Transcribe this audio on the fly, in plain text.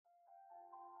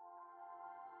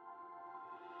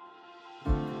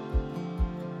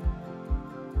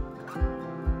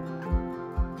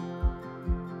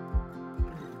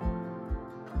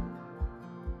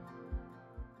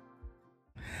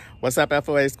What's up,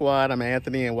 FOA squad? I'm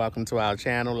Anthony and welcome to our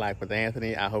channel, Life with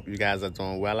Anthony. I hope you guys are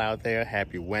doing well out there.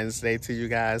 Happy Wednesday to you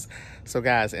guys. So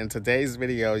guys, in today's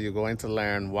video, you're going to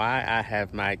learn why I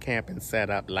have my camping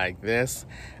set up like this.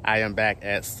 I am back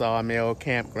at Sawmill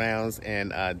Campgrounds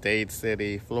in Dade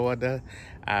City, Florida.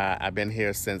 I've been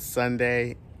here since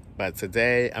Sunday, but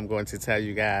today I'm going to tell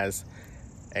you guys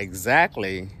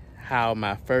exactly how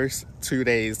my first 2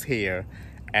 days here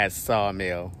at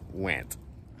Sawmill went.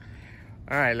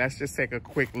 All right, let's just take a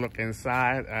quick look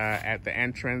inside. At the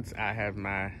entrance, I have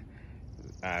my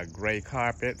gray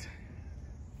carpet.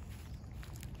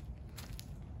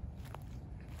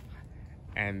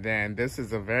 And then this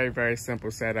is a very, very simple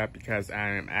setup because I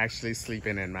am actually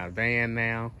sleeping in my van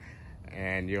now,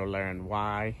 and you'll learn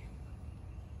why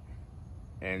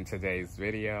in today's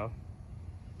video.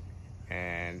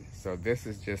 And so this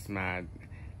is just my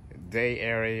day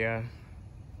area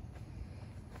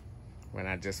when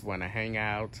I just want to hang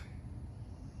out.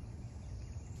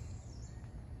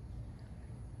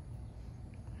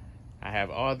 I have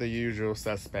all the usual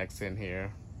suspects in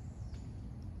here.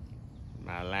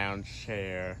 My lounge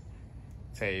chair,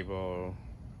 table.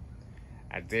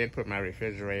 I did put my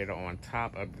refrigerator on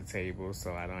top of the table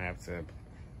so I don't have to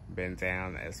bend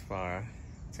down as far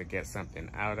to get something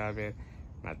out of it.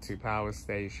 My 2 power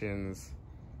stations,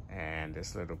 and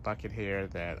this little bucket here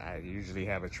that I usually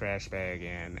have a trash bag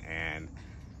in and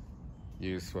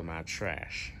use for my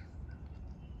trash.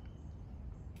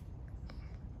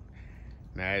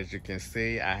 Now, as you can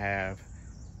see, I have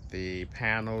the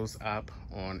panels up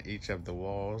on each of the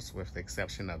walls with the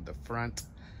exception of the front.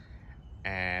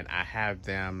 And I have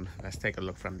them, let's take a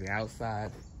look from the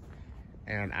outside.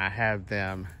 And I have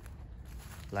them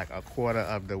like a quarter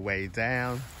of the way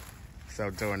down. So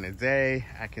during the day,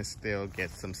 I can still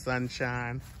get some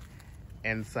sunshine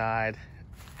inside.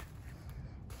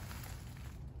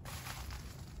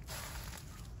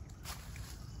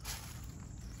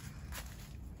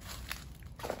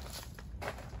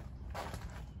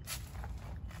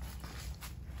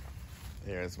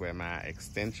 Here's where my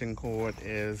extension cord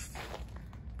is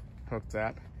hooked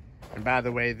up. And by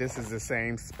the way, this is the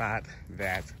same spot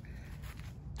that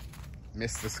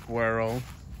Mr. Squirrel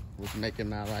was making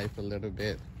my life a little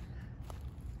bit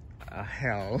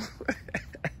hell.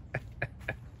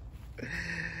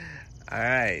 All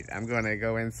right, I'm gonna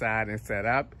go inside and set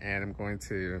up, and I'm going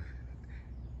to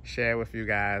share with you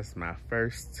guys my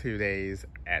first 2 days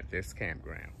at this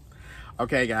campground.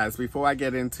 Okay guys, before I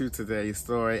get into today's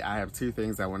story, I have 2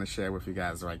 things I want to share with you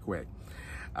guys right quick.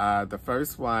 The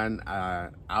first one,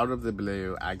 out of the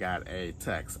blue, I got a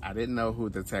text. I didn't know who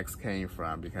the text came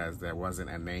from because there wasn't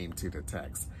a name to the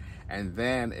text. And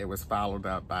then it was followed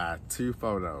up by 2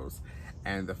 photos.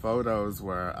 And the photos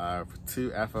were of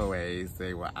 2 FOAs.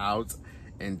 They were out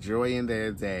enjoying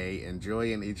their day,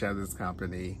 enjoying each other's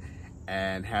company,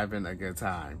 and having a good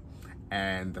time.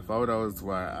 And the photos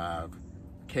were of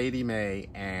Katie Mae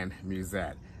and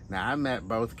Musette. Now, I met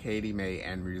both Katie Mae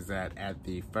and Musette at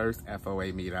the first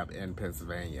FOA meetup in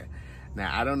Pennsylvania.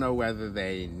 Now, I don't know whether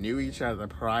they knew each other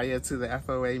prior to the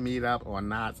FOA meetup or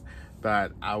not,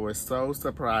 but I was so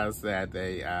surprised that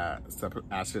they,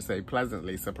 I should say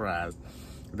pleasantly surprised,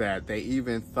 that they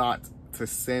even thought to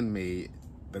send me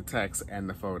the text and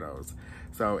the photos.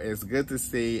 So it's good to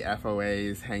see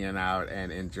FOAs hanging out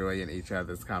and enjoying each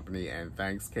other's company, and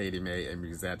thanks Katie Mae and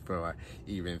Musette for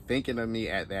even thinking of me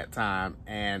at that time,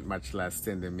 and much less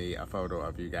sending me a photo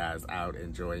of you guys out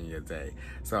enjoying your day.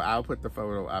 So I'll put the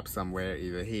photo up somewhere,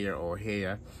 either here or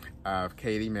here, of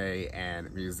Katie Mae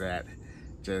and Musette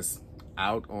just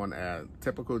out on a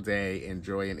typical day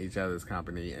enjoying each other's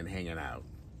company and hanging out.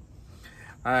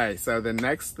 All right, so the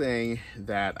next thing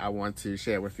that I want to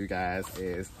share with you guys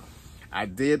is I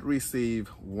did receive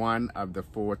 1 of the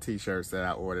 4 t-shirts that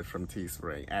I ordered from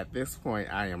Teespring. At this point,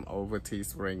 I am over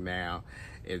Teespring now.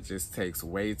 It just takes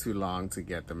way too long to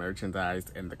get the merchandise.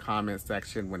 In the comment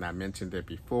section, when I mentioned it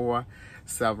before,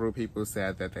 several people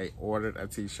said that they ordered a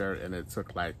t-shirt and it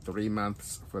took like 3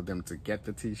 months for them to get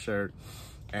the t-shirt.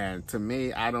 And to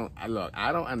me, I don't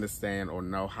understand or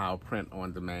know how print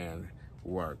on demand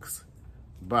works,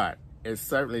 but it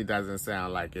certainly doesn't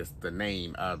sound like it's the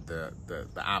name of the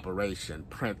operation,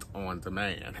 print on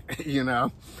demand, you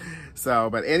know? So,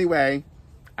 but anyway,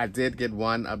 I did get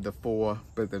 1 of the 4,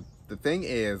 but the thing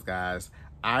is, guys,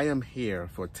 I am here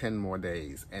for 10 more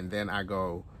days, and then I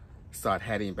start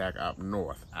heading back up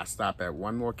north. I stop at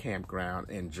 1 more campground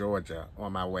in Georgia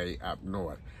on my way up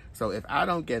north. So if I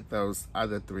don't get those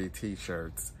other 3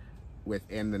 t-shirts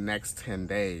within the next 10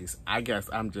 days, I guess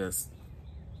I'm just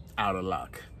out of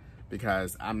luck,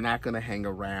 because I'm not gonna hang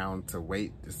around to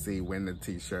wait to see when the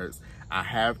t-shirts. I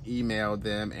have emailed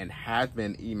them and have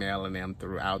been emailing them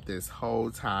throughout this whole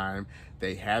time.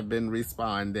 They have been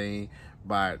responding,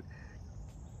 but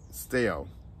still,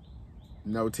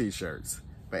 no t-shirts.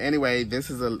 But anyway, this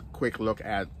is a quick look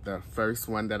at the first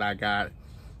one that I got.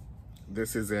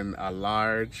 This is in a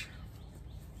large.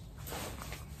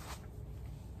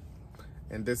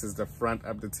 And this is the front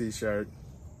of the t-shirt.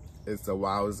 It's the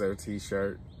Wowzer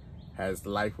t-shirt. Has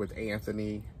Life with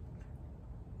Anthony.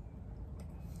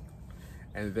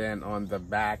 And then on the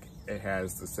back, it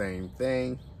has the same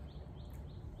thing.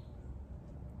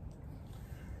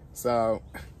 So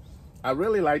I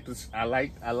really like this. I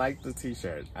like the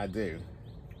t-shirt. I do.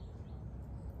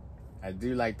 I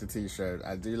do like the t-shirt.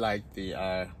 I do like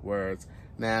the words.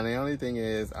 Now the only thing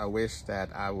is, I wish that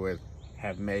I would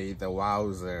have made the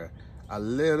Wowzer a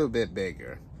little bit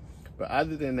bigger. But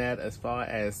other than that, as far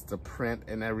as the print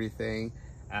and everything,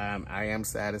 I am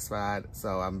satisfied.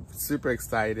 So I'm super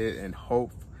excited and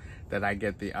hope that I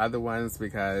get the other ones,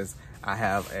 because I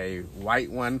have a white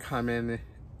one coming,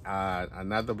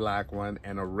 another black one,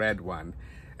 and a red one.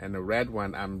 And the red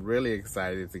one I'm really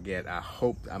excited to get.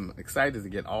 I'm excited to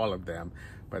get all of them,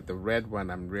 but the red one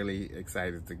I'm really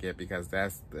excited to get, because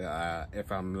that's the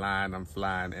If I'm Lying, I'm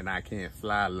Flying and I Can't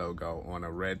Fly logo on a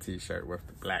red t-shirt with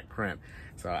the black print.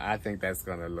 So I think that's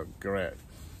gonna look great.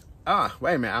 Oh,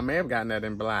 wait a minute, I may have gotten that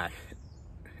in black.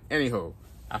 Anywho,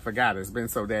 I forgot, it's been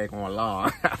so daggone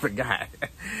long, I forgot.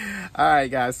 All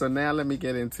right, guys, so now let me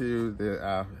get into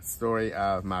the story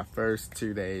of my first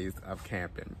 2 days of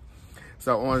camping.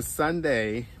 So on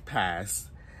Sunday past,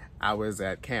 I was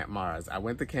at Camp Mars. I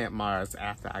went to Camp Mars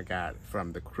after I got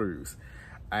from the cruise.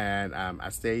 And I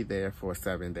stayed there for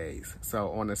 7 days.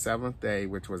 So on the 7th day,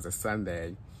 which was a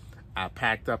Sunday, I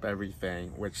packed up everything,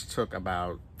 which took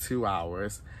about 2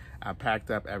 hours. I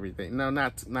packed up everything. No,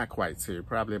 not quite 2,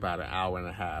 probably about an hour and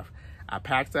a half. I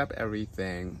packed up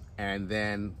everything, and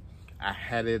then I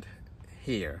headed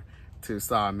here to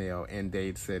Sawmill in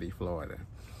Dade City, Florida.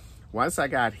 Once I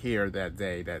got here that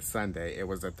day, that Sunday, it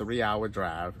was a 3-hour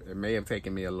drive. It may have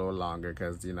taken me a little longer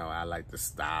because, you know, I like to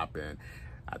stop and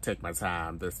I take my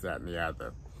time, this, that, and the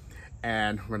other.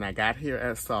 And when I got here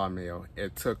at Sawmill,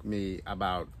 it took me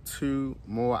about 2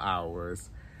 more hours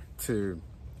to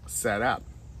set up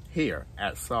here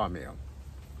at Sawmill.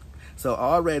 So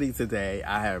already today,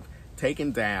 I have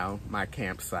taken down my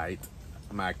campsite,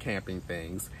 my camping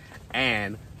things,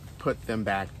 and put them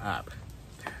back up.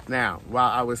 Now, while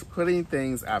I was putting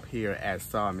things up here at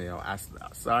Sawmill, I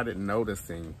started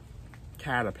noticing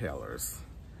caterpillars,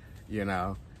 you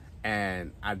know,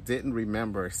 and I didn't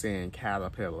remember seeing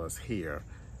caterpillars here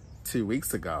 2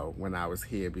 weeks ago when I was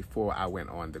here before I went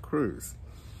on the cruise.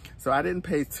 So I didn't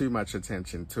pay too much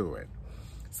attention to it.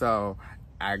 So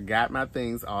I got my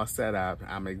things all set up.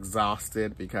 I'm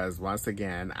exhausted because once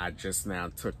again, I just now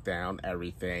took down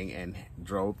everything and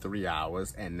drove 3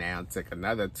 hours, and now took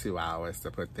another 2 hours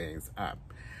to put things up.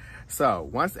 So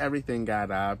once everything got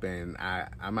up and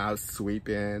I'm out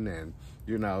sweeping and,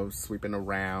 you know, sweeping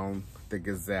around the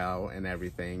gazelle and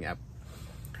everything,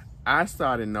 I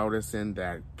started noticing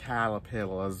that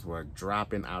caterpillars were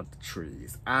dropping out the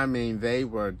trees. I mean, they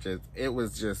were just, it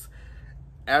was just,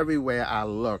 everywhere I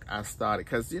look, I started,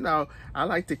 because, you know, I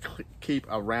like to keep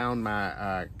around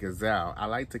my gazelle, I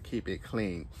like to keep it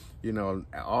clean. You know,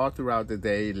 all throughout the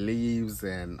day, leaves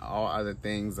and all other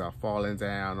things are falling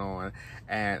down on,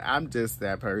 and I'm just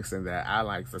that person that I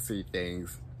like to see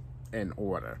things in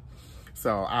order.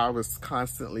 So I was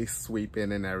constantly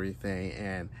sweeping and everything,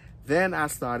 and then I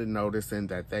started noticing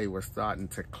that they were starting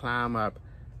to climb up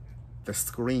the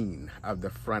screen of the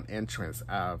front entrance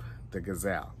of the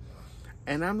gazelle.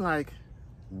 And I'm like,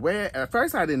 where? At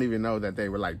first, I didn't even know that they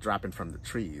were like dropping from the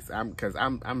trees. Because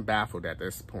I'm baffled at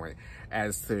this point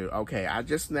as to, okay, I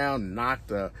just now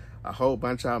knocked a whole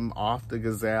bunch of them off the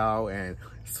gazelle and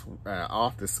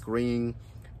off the screen,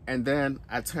 and then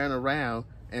I turn around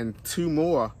and 2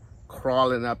 more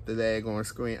crawling up the daggone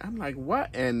screen. I'm like,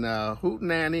 what in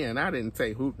hootenanny? And I didn't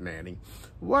say hootenanny.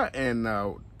 What in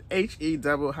HE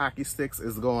double hockey sticks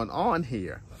is going on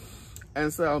here?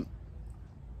 And so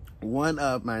one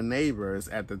of my neighbors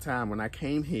at the time, when I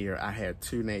came here, I had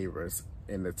 2 neighbors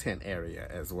in the tent area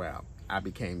as well. I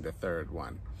became the 3rd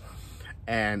one.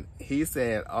 And he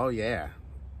said, oh yeah,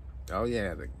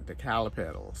 the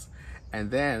caterpillars.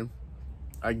 And then,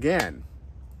 again,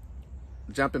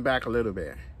 jumping back a little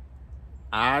bit,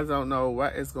 I don't know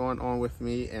what is going on with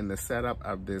me in the setup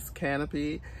of this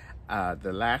canopy.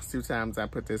 The last 2 times I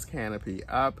put this canopy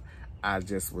up, I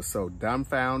just was so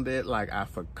dumbfounded, like I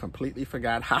completely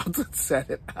forgot how to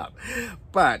set it up.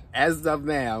 But as of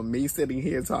now, me sitting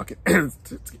here talking,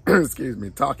 excuse me,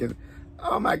 talking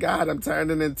Oh my God, I'm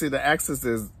turning into the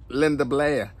Exorcist, Linda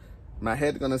Blair. My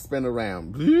head's gonna spin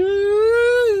around.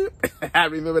 I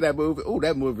remember that movie. Oh,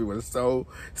 that movie was so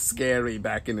scary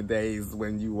back in the days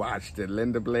when you watched it.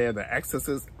 Linda Blair, the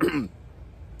Exorcist.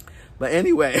 But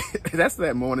anyway, that's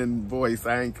that morning voice.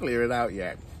 I ain't clear it out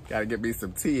yet. Gotta get me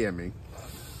some tea in me.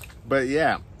 But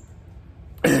yeah,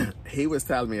 he was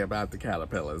telling me about the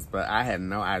caterpillars, but I had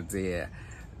no idea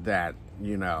that,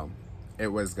 you know, it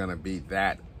was gonna be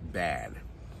that bad.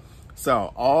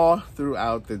 So all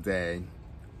throughout the day,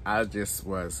 I just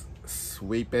was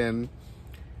sweeping,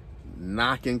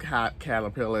 knocking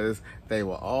caterpillars. They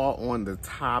were all on the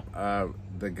top of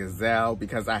the gazelle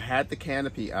because I had the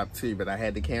canopy up too, but I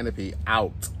had the canopy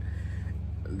out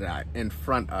in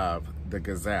front of the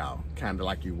gazelle, kind of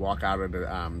like you walk out of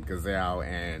the gazelle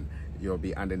and you'll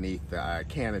be underneath the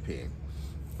canopy.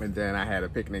 And then I had a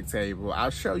picnic table. I'll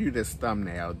show you this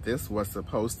thumbnail. This was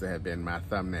supposed to have been my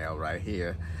thumbnail right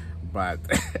here, but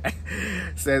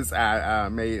since I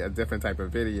made a different type of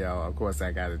video, of course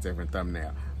I got a different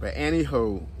thumbnail. But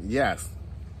anywho, yes,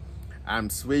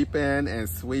 I'm sweeping and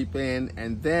sweeping,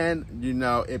 and then, you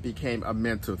know, it became a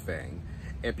mental thing.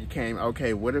 It became,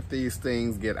 okay, what if these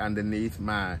things get underneath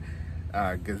my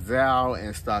gazelle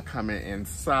and start coming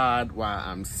inside while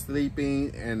I'm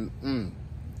sleeping? And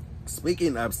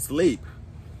speaking of sleep,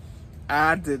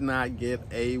 I did not get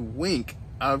a wink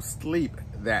of sleep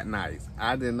that night.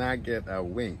 I did not get a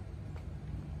wink.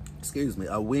 Excuse me,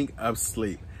 a wink of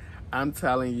sleep. I'm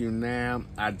telling you now,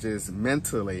 I just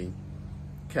mentally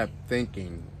kept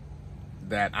thinking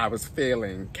that I was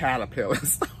feeling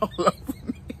caterpillars all over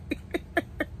me.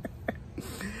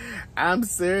 I'm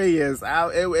serious.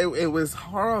 It was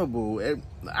horrible.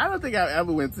 I don't think I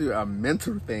ever went through a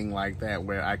mental thing like that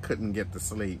where I couldn't get to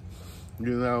sleep,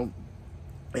 you know?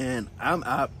 And I'm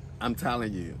up, I'm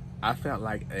telling you, I felt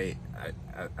like a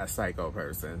psycho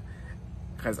person,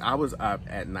 because I was up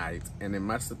at night, and it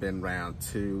must have been around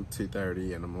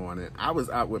 2:30 in the morning. I was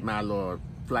up with my little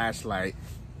flashlight,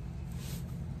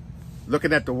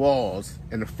 looking at the walls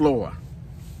and the floor,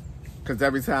 because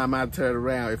every time I turned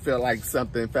around, it felt like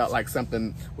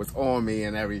something was on me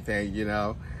and everything, you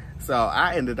know. So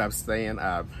I ended up staying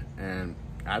up, and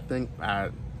I think I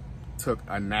took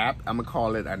a nap. I'm gonna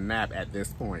call it a nap at this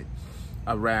point,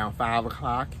 around 5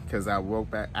 o'clock, because I woke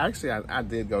back. Actually, I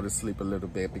did go to sleep a little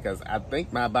bit because I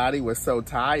think my body was so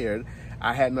tired,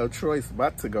 I had no choice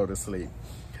but to go to sleep.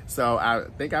 So I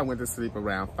think I went to sleep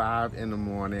around 5 in the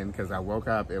morning, because I woke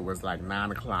up, it was like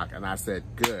 9 o'clock, and I said,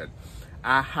 good.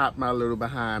 I hopped my little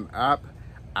behind up.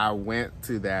 I went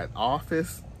to that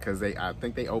office, because I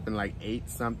think they opened like 8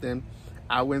 something.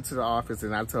 I went to the office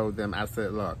and I told them, I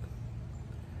said, look,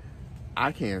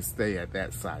 I can't stay at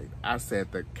that site. I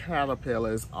said, the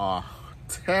caterpillars are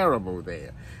terrible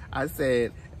there. I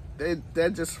said, they're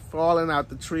just falling out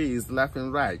the trees left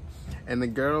and right. And the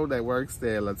girl that works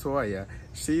there, LaToya,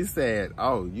 she said,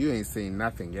 oh, you ain't seen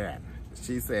nothing yet.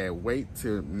 She said, wait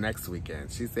till next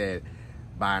weekend. She said,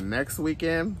 by next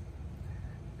weekend,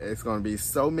 it's gonna be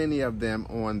so many of them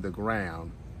on the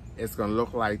ground, it's gonna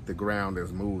look like the ground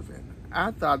is moving.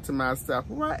 I thought to myself,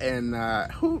 what in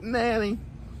hootinanny?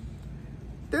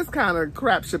 This kind of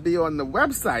crap should be on the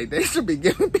website. They should be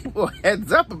giving people a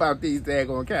heads up about these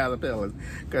daggone caterpillars,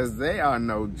 because they are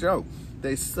no joke.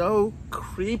 They're so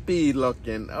creepy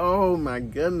looking. Oh my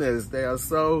goodness, they are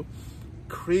so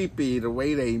creepy the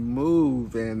way they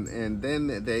move, and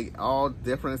then they all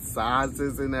different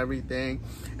sizes and everything.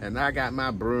 And I got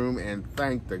my broom, and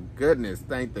thank the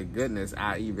goodness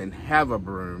I even have a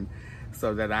broom,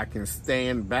 so that I can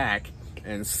stand back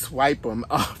and swipe them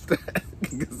off the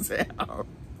gazelle.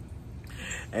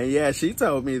 And yeah, she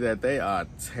told me that they are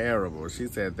terrible. She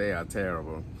said they are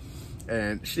terrible.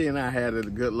 And she and I had a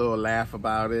good little laugh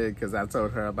about it, because I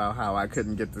told her about how I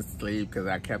couldn't get to sleep because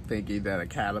I kept thinking that a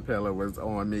caterpillar was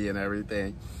on me and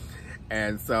everything.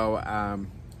 And so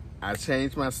I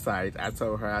changed my site. I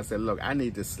told her, I said, look, I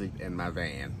need to sleep in my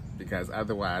van, because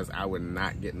otherwise I would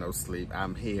not get no sleep.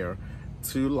 I'm here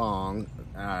too long.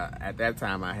 At that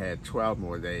time I had 12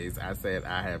 more days. I said,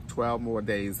 I have 12 more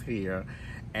days here,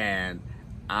 and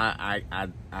I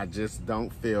just don't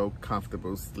feel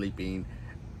comfortable sleeping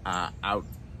out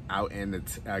in the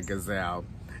gazelle,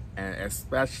 and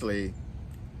especially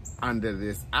under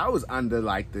this. I was under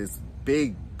like this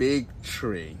big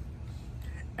tree,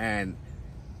 and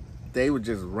they were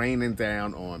just raining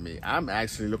down on me. I'm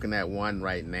actually looking at one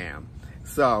right now.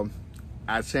 So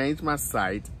I changed my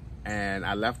site, and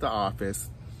I left the office.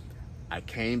 I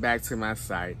came back to my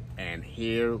site, and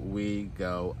here we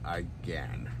go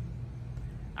again.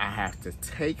 I have to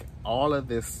take all of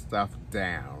this stuff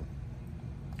down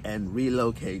and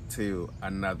relocate to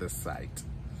another site.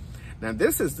 Now,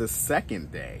 this is the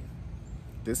second day.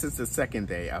 This is the second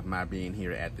day of my being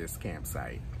here at this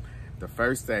campsite. The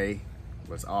first day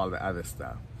was all the other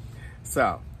stuff.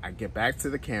 So I get back to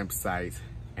the campsite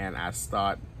and I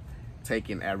start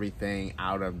taking everything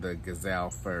out of the Gazelle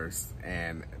first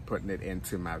and putting it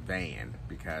into my van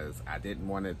because I didn't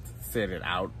want to sit it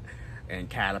out and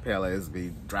caterpillars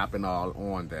be dropping all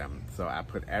on them. So I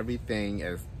put everything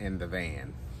in the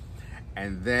van.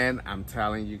 And then I'm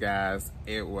telling you guys,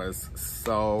 it was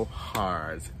so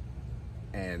hard.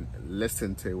 And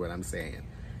listen to what I'm saying.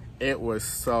 It was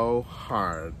so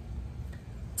hard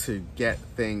to get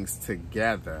things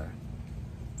together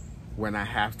when I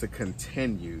have to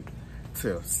continue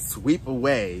to sweep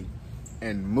away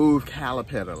and move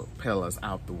caterpillars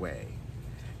out the way.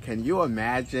 Can you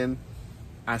imagine?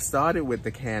 I started with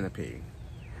the canopy.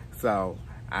 So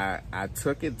I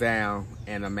took it down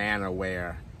in a manner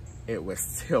where it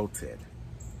was tilted.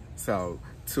 So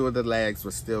 2 of the legs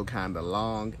were still kind of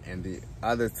long and the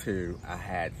other 2 I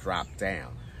had dropped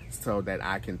down so that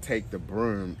I can take the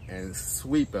broom and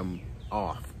sweep them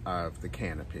off of the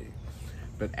canopy.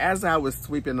 But as I was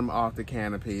sweeping them off the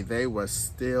canopy, they were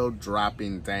still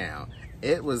dropping down.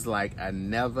 It was like a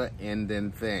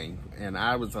never-ending thing. And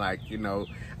I was like, you know,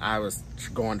 I was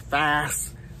going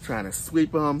fast, trying to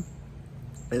sweep them.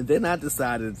 And then I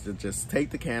decided to just take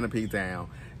the canopy down,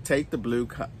 take the blue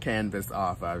canvas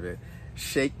off of it,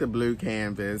 shake the blue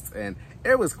canvas, and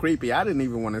it was creepy. I didn't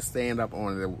even want to stand up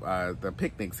on the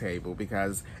picnic table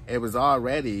because it was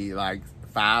already like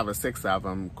 5 or 6 of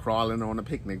them crawling on the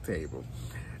picnic table.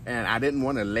 And I didn't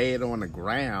want to lay it on the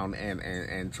ground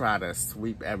and try to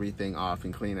sweep everything off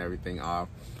and clean everything off.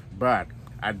 But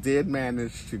I did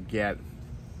manage to get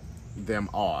them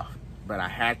off. But I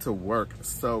had to work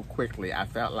so quickly. I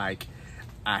felt like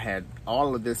I had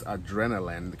all of this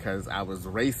adrenaline because I was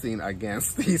racing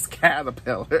against these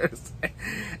caterpillars.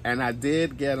 And I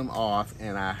did get them off,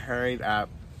 and I hurried up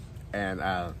and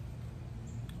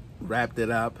wrapped it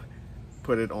up,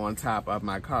 put it on top of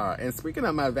my car. And speaking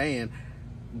of my van,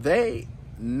 they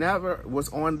never was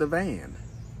on the van.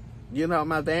 You know,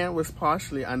 my van was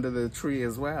partially under the tree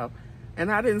as well.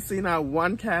 And I didn't see not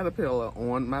one caterpillar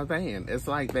on my van. It's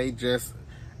like they just,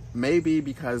 maybe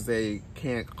because they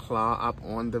can't claw up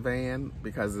on the van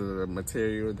because of the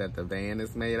material that the van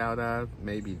is made out of.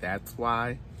 Maybe that's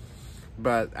why.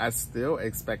 But I still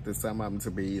expected some of them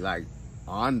to be like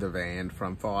on the van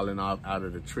from falling off out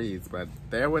of the trees, but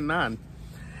there were none.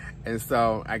 And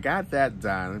so I got that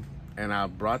done, and I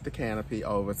brought the canopy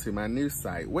over to my new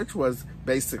site, which was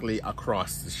basically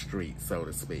across the street, so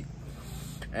to speak.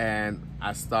 And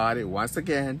I started once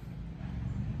again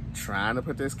trying to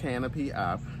put this canopy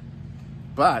up,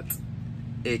 but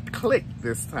it clicked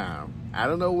this time. I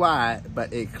don't know why,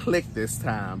 but it clicked this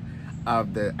time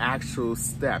of the actual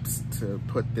steps to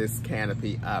put this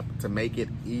canopy up to make it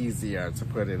easier to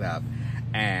put it up.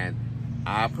 And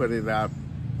I put it up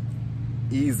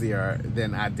easier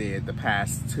than I did the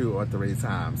past 2 or 3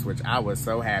 times, which I was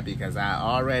so happy because I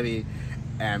already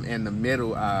am in the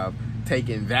middle of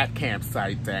taking that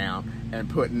campsite down and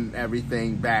putting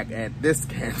everything back at this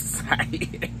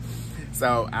campsite.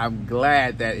 So I'm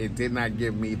glad that it did not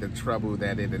give me the trouble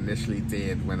that it initially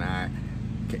did when I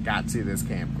got to this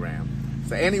campground.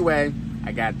 So anyway,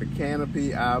 I got the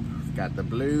canopy up, got the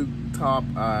blue top,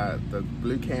 the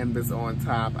blue canvas on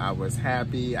top. I was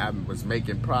happy. I was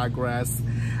making progress.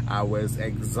 I was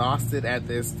exhausted at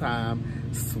this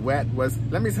time. Sweat was,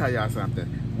 let me tell y'all something.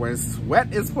 When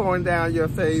sweat is pouring down your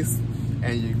face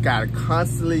and you gotta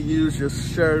constantly use your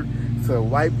shirt to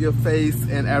wipe your face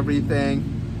and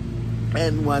everything.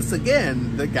 And once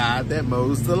again, the guy that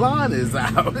mows the lawn is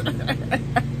out.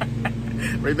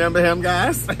 Remember him,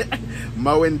 guys?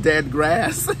 Mowing dead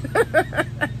grass.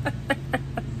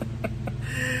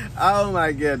 Oh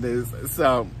my goodness.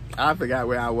 So I forgot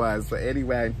where I was. But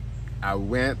anyway, I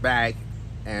went back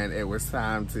and it was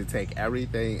time to take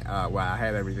everything. Well, I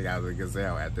had everything out of the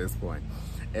Gazelle at this point.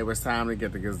 It was time to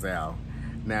get the Gazelle.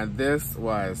 Now this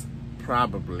was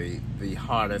probably the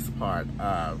hardest part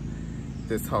of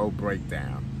this whole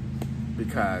breakdown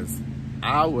because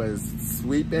I was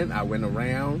sweeping. I went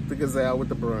around the Gazelle with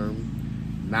the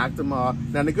broom, knocked them off.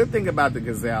 Now the good thing about the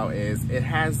Gazelle is it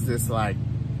has this like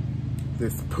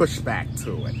this pushback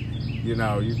to it. You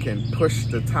know, you can push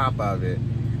the top of it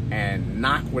and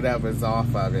knock whatever's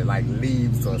off of it, like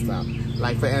leaves or something.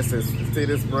 Like for instance, see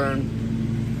this broom?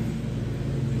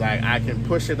 Like I can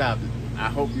push it up. I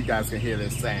hope you guys can hear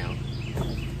this sound.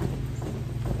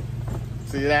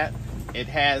 See that? It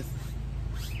has,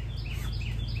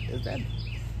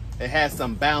 it has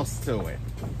some bounce to it.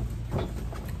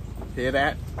 Hear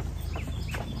that?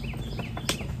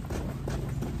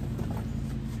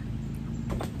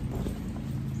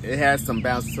 It has some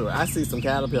bounce to it. I see some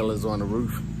caterpillars on the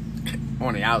roof,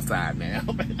 on the outside now.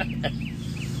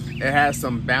 It has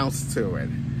some bounce to it,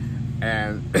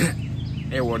 and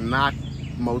it will knock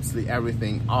mostly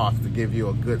everything off to give you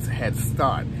a good head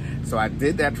start. So I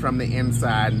did that from the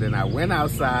inside, and then I went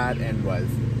outside and was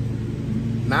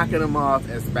knocking them off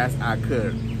as best I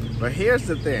could. But here's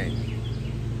the thing.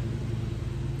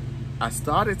 I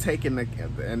started taking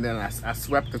and then I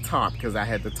swept the top because I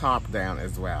had the top down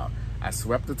as well. I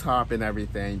swept the top and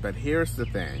everything, but here's the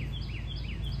thing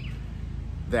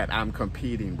that I'm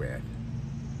competing with.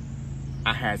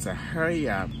 I had to hurry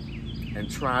up and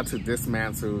try to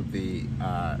dismantle the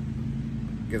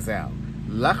gazelle.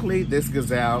 Luckily, this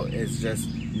gazelle is just,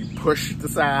 you push the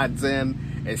sides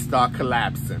in and start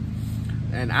collapsing.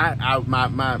 And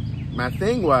my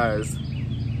thing was,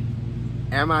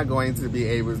 am I going to be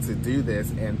able to do this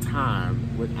in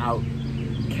time without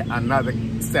another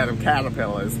set of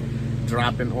caterpillars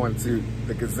dropping onto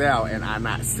the gazelle and I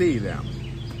not see them?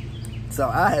 So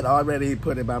I had already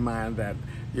put in my mind that,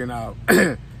 you know,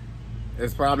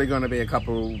 it's probably going to be a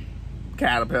couple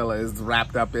caterpillars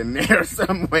wrapped up in there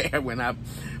somewhere when I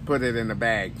put it in the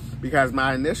bag, because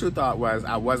my initial thought was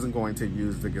I wasn't going to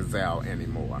use the gazelle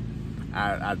anymore.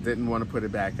 I didn't want to put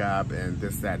it back up and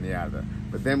this, that, and the other.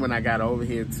 But then when I got over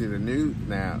here to the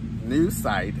new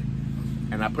site,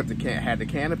 and I had the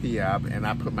canopy up, and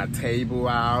I put my table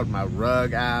out, my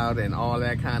rug out, and all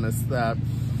that kind of stuff.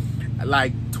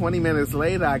 Like 20 minutes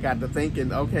later, I got to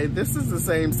thinking, okay, this is the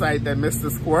same site that Mr.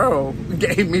 Squirrel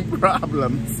gave me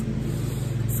problems.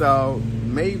 So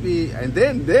maybe, and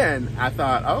then I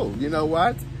thought, oh, you know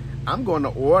what? I'm going to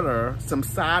order some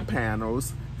side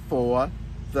panels for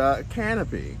the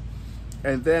canopy.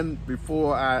 And then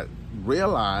before I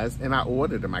realized, and I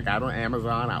ordered them, I got on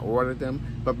Amazon, I ordered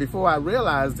them, but before I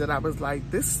realized that, I was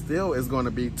like, this still is going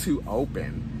to be too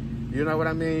open. You know what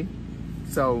I mean?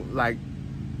 So like,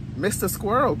 Mr.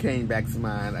 Squirrel came back to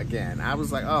mind again. I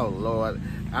was like, oh Lord,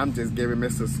 I'm just giving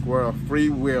Mr. Squirrel free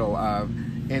will of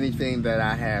anything that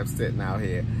I have sitting out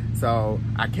here. So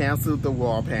I canceled the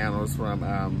wall panels from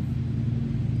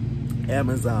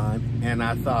Amazon, and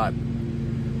I thought,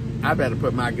 I better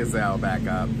put my gazelle back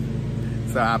up.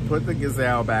 So I put the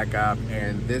gazelle back up,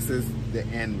 and this is the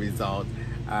end result.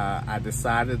 I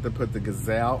decided to put the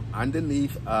gazelle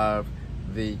underneath of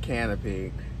the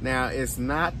canopy. Now, it's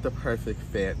not the perfect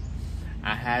fit.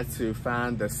 I had to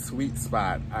find the sweet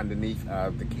spot underneath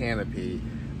of the canopy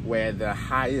where the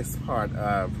highest part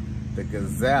of the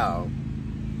gazelle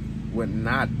would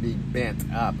not be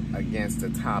bent up against the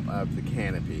top of the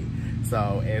canopy.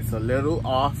 So it's a little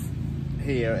off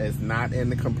here. It's not in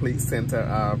the complete center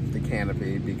of the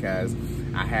canopy because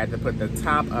I had to put the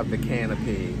top of the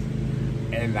canopy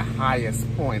in the highest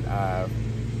point of,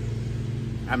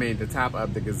 the top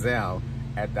of the gazelle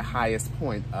at the highest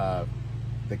point of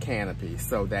the canopy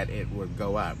so that it would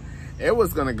go up. It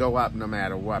was going to go up no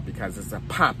matter what because it's a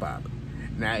pop-up.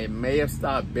 Now it may have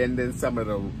started bending some of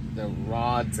the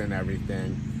rods and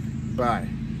everything, but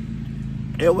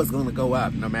it was going to go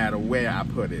up no matter where I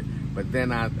put it. But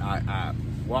then I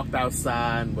walked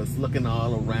outside and was looking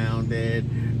all around it,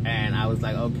 and I was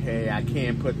like, okay, I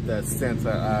can't put the center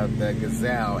of the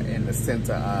gazelle in the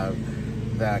center of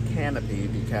the canopy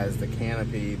because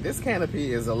this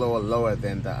canopy is a little lower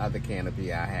than the other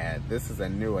canopy I had. This is a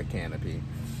newer canopy.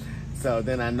 So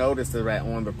then I noticed that right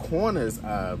on the corners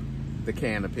of the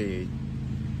canopy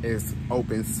is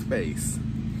open space.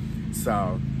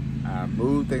 So I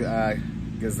moved the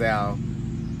gazelle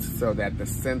so that the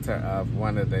center of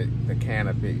one of the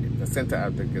canopy, the center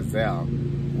of the gazelle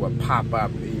would pop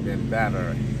up even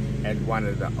better at one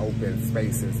of the open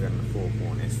spaces in the four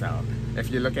corners. So if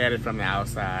you look at it from the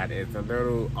outside, it's a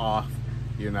little off.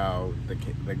 You know,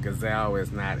 the gazelle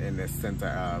is not in the center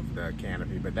of the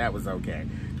canopy, but that was okay.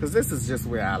 Because this is just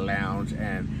where I lounge,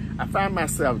 and I find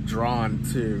myself drawn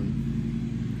to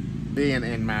being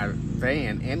in my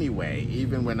van anyway,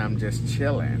 even when I'm just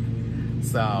chilling.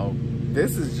 So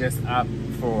this is just up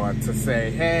to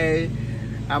say, hey,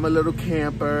 I'm a little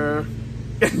camper.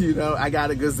 You know, I got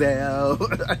a gazelle,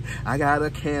 I got a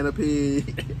canopy.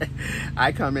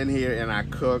 I come in here and I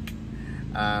cook.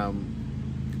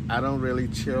 I don't really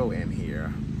chill in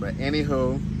here. But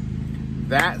anywho,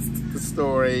 that's the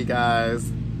story,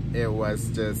 guys. It was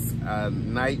just a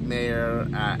nightmare.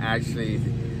 I actually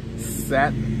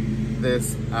set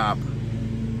this up,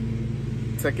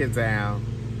 took it down.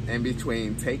 In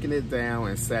between taking it down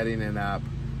and setting it up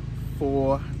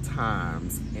 4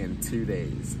 times in 2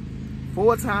 days.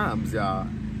 4 times, y'all.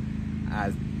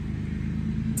 I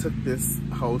took this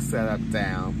whole setup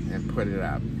down and put it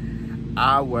up,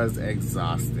 I was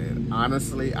exhausted.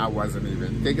 Honestly, I wasn't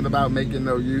even thinking about making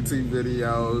no YouTube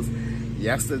videos.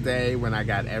 Yesterday, when I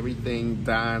got everything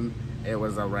done, it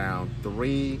was around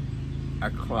 3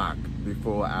 o'clock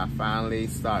before I finally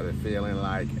started feeling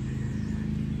like,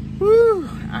 whew,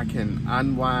 I can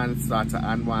start to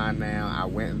unwind now. I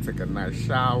went and took a nice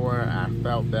shower. I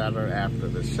felt better after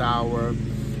the shower.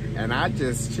 And I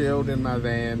just chilled in my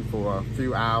van for a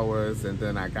few hours, and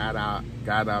then I got up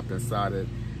and started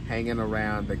hanging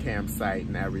around the campsite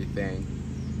and everything.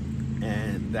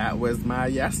 And that was my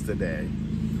yesterday.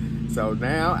 So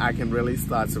now I can really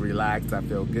start to relax. I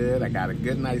feel good. I got a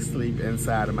good night's sleep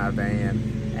inside of my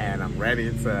van, and I'm ready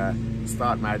to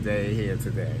start my day here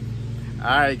today. All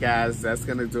right, guys, that's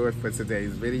gonna do it for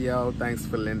today's video. Thanks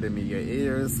for lending me your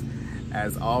ears.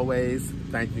 As always,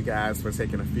 thank you guys for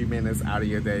taking a few minutes out of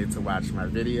your day to watch my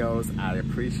videos. I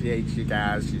appreciate you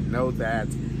guys, you know that,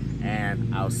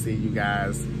 and I'll see you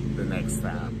guys the next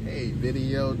time. Hey,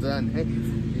 video done. Hey,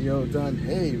 video done.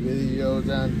 Hey, video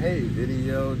done. Hey,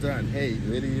 video done. Hey,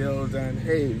 video done.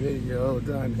 Hey, video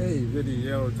done. Hey,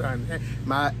 video done. Hey,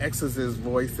 my exorcist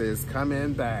voice is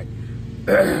coming back.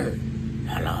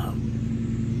 Hello.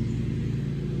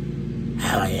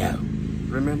 How are you?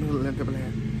 Remember Linda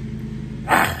Blair?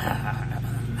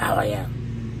 How are you?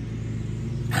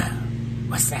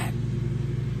 What's that?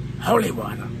 Holy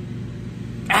water.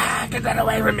 Get that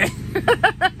away from me.